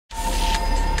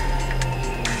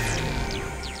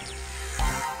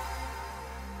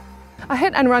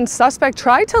hit-and-run suspect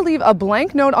tried to leave a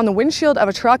blank note on the windshield of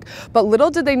a truck, but little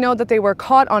did they know that they were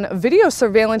caught on video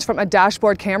surveillance from a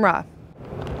dashboard camera.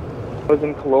 I was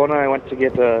in Kelowna. I went to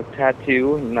get a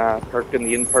tattoo and parked in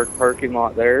the in-park parking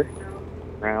lot there.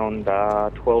 Around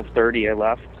 12:30 I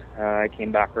left. I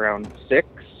came back around 6,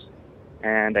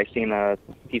 and I seen a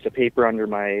piece of paper under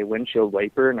my windshield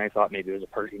wiper, and I thought maybe it was a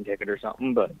parking ticket or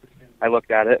something, but I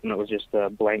looked at it, and it was just a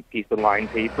blank piece of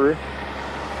lined paper.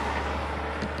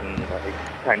 And I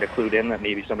kind of clued in that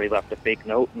maybe somebody left a fake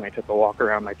note, and I took a walk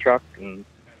around my truck, and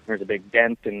there's a big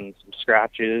dent and some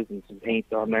scratches and some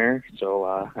paint on there. So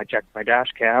I checked my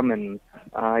dash cam, and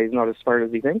he's not as smart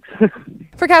as he thinks.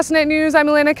 For Castanet News, I'm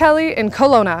Elena Kelly in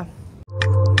Kelowna.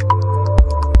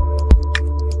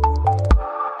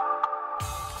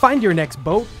 Find your next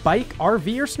boat, bike,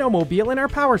 RV, or snowmobile in our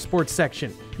power sports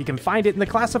section. You can find it in the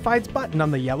classifieds button on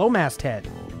the yellow masthead.